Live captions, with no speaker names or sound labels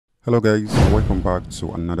Hello guys, welcome back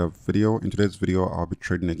to another video. In today's video I'll be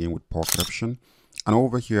trading again with pocket option, and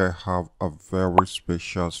over here I have a very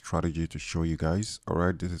special strategy to show you guys. All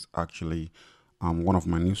right, this is actually one of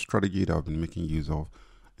my new strategy that I've been making use of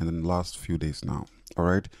in the last few days now. All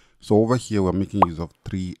right, so over here we're making use of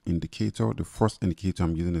three indicators. The first indicator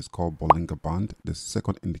I'm using is called Bollinger Band, the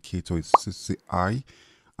second indicator is CCI,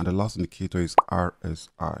 and the last indicator is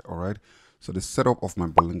RSI. All right, so the setup of my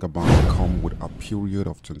Bollinger Band come with a period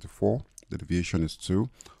of 24. The deviation is 2.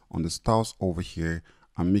 On the styles over here,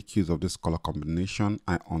 I make use of this color combination.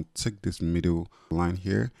 I untick this middle line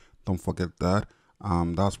here. Don't forget that.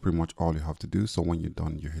 That's pretty much all you have to do. So when you're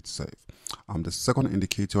done, you hit save. The second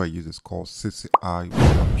indicator I use is called CCI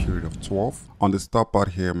with a period of 12. On the start part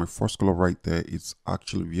here, my first color right there is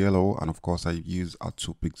actually yellow, and of course I use a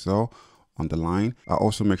 2 pixel on the line. I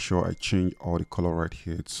also make sure I change all the color right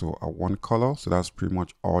here to a 1 color. So that's pretty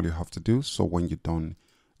much all you have to do. So when you're done,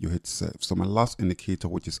 you hit save. So my last indicator,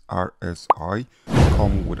 which is RSI,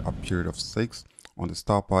 come with a period of 6. On the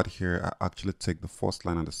start part here, I actually take the first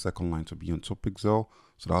line and the second line to be on 2 pixel.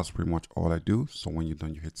 So that's pretty much all I do. So when you're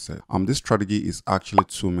done, you hit save. This strategy is actually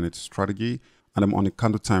 2-minute strategy, and I'm on the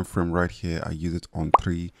candle time frame right here. I use it on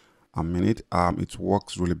 3 minute. It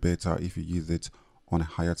works really better if you use it on a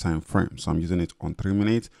higher time frame. So I'm using it on 3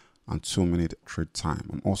 minute and 2 minute trade time.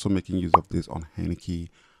 I'm also making use of this on Henneke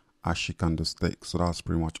Ashi candlestick. So that's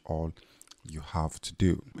pretty much all you have to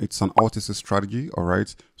do. It's an OTC strategy. All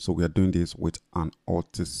right, so we are doing this with an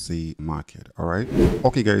OTC market. All right,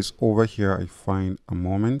 okay guys, over here I find a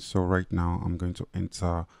moment. So right now I'm going to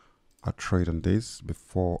enter a trade on this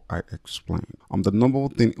before I explain. The number one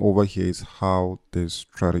thing over here is how this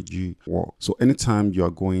strategy works. So anytime you are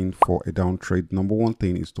going for a down trade, number one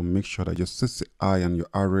thing is to make sure that your CCI and your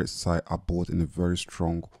RSI are both in a very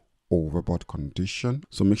strong overbought condition.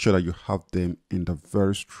 So make sure that you have them in the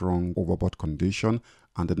very strong overbought condition.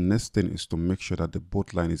 And the next thing is to make sure that the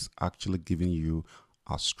both line is actually giving you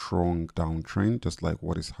a strong downtrend, just like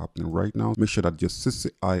what is happening right now. Make sure that your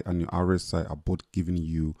CCI and your RSI are both giving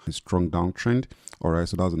you a strong downtrend. All right,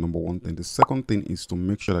 so that's the number one thing. The second thing is to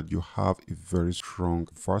make sure that you have a very strong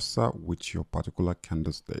reversal with your particular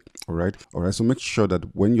candlestick. All right, so make sure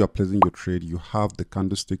that when you are placing your trade, you have the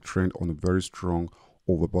candlestick trend on a very strong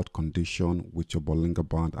overbought condition with your Bollinger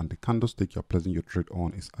Band, and the candlestick you're placing your trade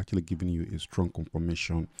on is actually giving you a strong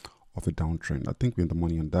confirmation of a downtrend. I think we're in the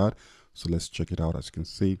money on that, so let's check it out. As you can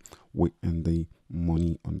see, we're in the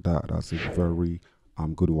money on that. That's a very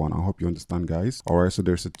good one. I hope you understand, guys. All right, so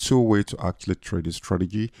there's a 2-way to actually trade this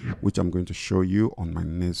strategy, which I'm going to show you on my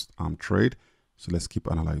next trade. So let's keep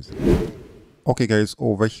analyzing. Okay guys,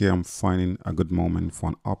 over here I'm finding a good moment for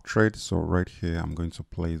an up trade. So right here I'm going to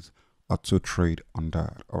place a 2 trade on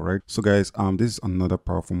that. All right, so guys, this is another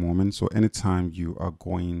powerful moment. So anytime you are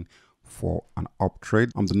going for an up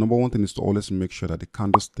trade, the number one thing is to always make sure that the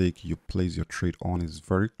candlestick you place your trade on is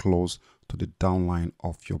very close to the downline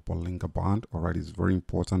of your Bollinger Band. All right, it's very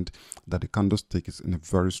important that the candlestick is in a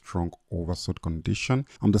very strong oversold condition.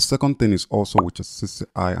 The second thing is also with your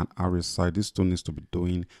CCI and RSI, these two needs to be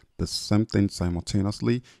doing the same thing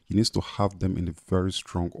simultaneously. You need to have them in a very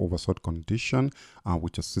strong oversold condition, and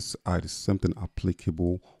with your CCI the same thing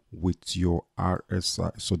applicable with your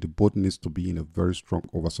RSI. So the both needs to be in a very strong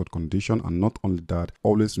oversold condition. And not only that,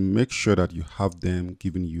 always make sure that you have them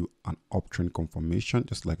giving you an uptrend confirmation,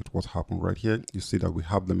 just like it was happening right here. You see that we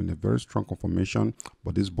have them in a very strong confirmation,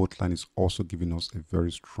 but this both line is also giving us a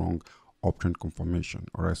very strong uptrend confirmation.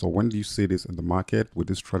 All right, so when do you see this in the market with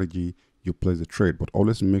this strategy, you place a trade, but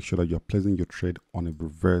always make sure that you're placing your trade on a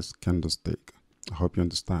reverse candlestick. I hope you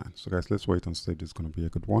understand. So guys, let's wait and see if this is going to be a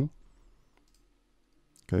good one.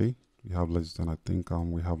 Okay, we have less than, I think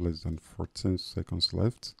we have less than 14 seconds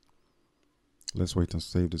left. Let's wait and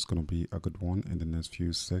see if this is going to be a good one in the next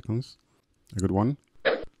few seconds. A good one?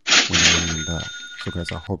 When you're running that. So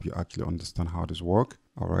guys, I hope you actually understand how this works.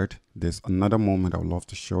 All right, there's another moment I would love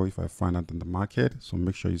to show if I find out in the market, so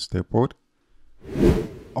make sure you stay put.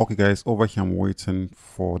 Okay guys, over here I'm waiting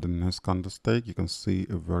for the next candlestick. You can see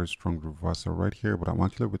a very strong reversal right here, but I'm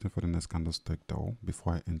actually waiting for the next candlestick though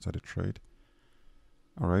before I enter the trade.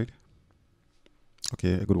 All right,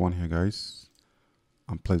 okay, a good one here guys.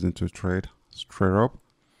 I'm placing to trade straight up.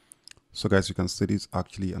 So guys, you can see this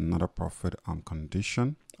actually another profit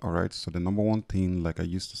condition. All right, so the number one thing, like I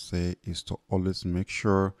used to say, is to always make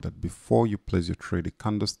sure that before you place your trade, the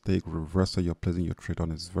candlestick reversal you're placing your trade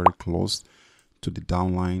on is very close to the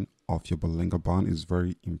downline of your Bollinger Band. Is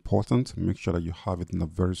very important. Make sure that you have it in a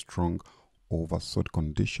very strong oversold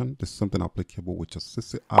condition. There's something applicable with your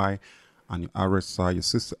CCI and your RSI, your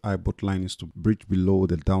CCI both line is to breach below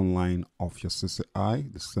the downline of your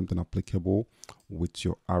CCI. The same thing applicable with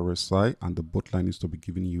your RSI, and the both line is to be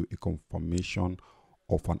giving you a confirmation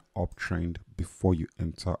of an uptrend before you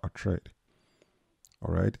enter a trade.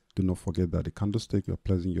 All right, do not forget that the candlestick you're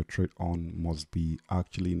placing your trade on must be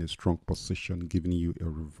actually in a strong position, giving you a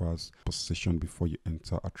reverse position before you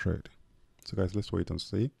enter a trade. So guys, let's wait and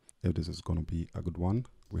see if this is going to be a good one.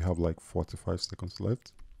 We have like 45 seconds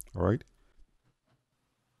left. All right.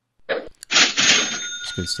 As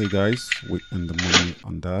you can see, guys, we're in the money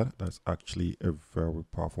on that. That's actually a very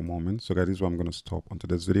powerful moment. So guys, this is where I'm going to stop on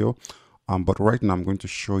today's video. But right now I'm going to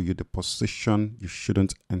show you the position you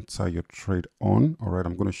shouldn't enter your trade on. All right,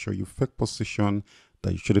 I'm going to show you fake position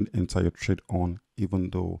that you shouldn't enter your trade on, even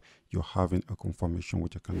though you're having a confirmation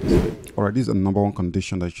with your candlestick. All right, this is a number one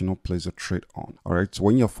condition that you should not place a trade on. All right, so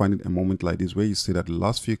when you're finding a moment like this where you see that the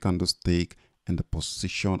last few candlesticks and the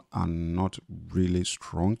position are not really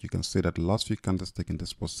strong, you can say that the last few candlesticks in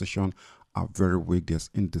this position are very weak. There's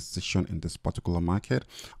indecision in this particular market.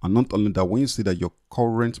 And not only that, when you see that your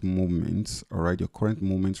current movement, all right, your current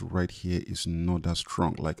movement right here is not that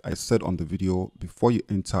strong. Like I said on the video, before you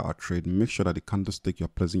enter a trade, make sure that the candlestick you're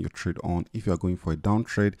placing your trade on, if you're going for a down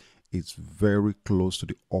trade, it's very close to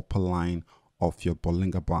the upper line of your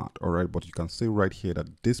Bollinger Band. All right, but you can see right here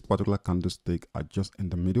that this particular candlestick are just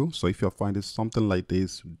in the middle. So if you're finding something like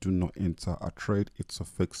this, do not enter a trade. It's a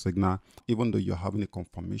fake signal, even though you're having a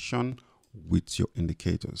confirmation with your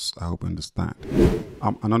indicators. I hope you understand.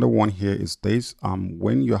 Another one here is this.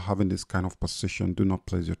 When you're having this kind of position, do not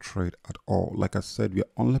place your trade at all. Like I said, we are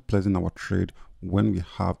only placing our trade when we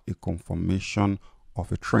have a confirmation of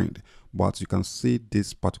a trend. But you can see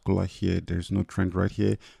this particular here, there is no trend right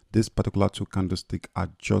here. This particular two candlestick are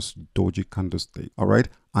just doji candlestick. All right,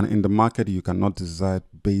 and in the market you cannot decide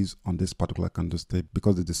based on this particular candlestick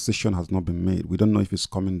because the decision has not been made. We don't know if it's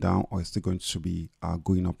coming down or it's still going to be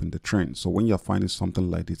going up in the trend. So when you're finding something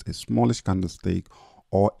like this, a smallish candlestick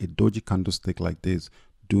or a doji candlestick like this,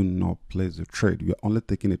 do not place the trade. We are only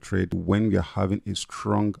taking a trade when we are having a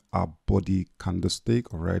strong body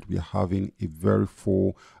candlestick. All right, we are having a very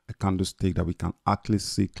full candlestick that we can actually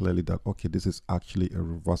see clearly that, okay, this is actually a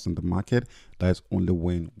reverse in the market. That is only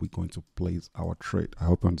when we're going to place our trade. I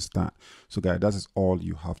hope you understand. So guys, that is all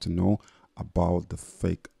you have to know about the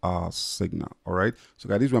fake signal. All right, so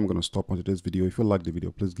guys, this is where I'm going to stop on today's video. If you like the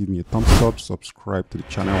video, please give me a thumbs up, subscribe to the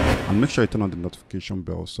channel, and make sure you turn on the notification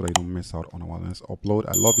bell so that you don't miss out on our next upload.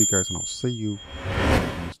 I love you guys, and I'll see you in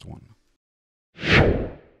the next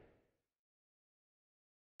one.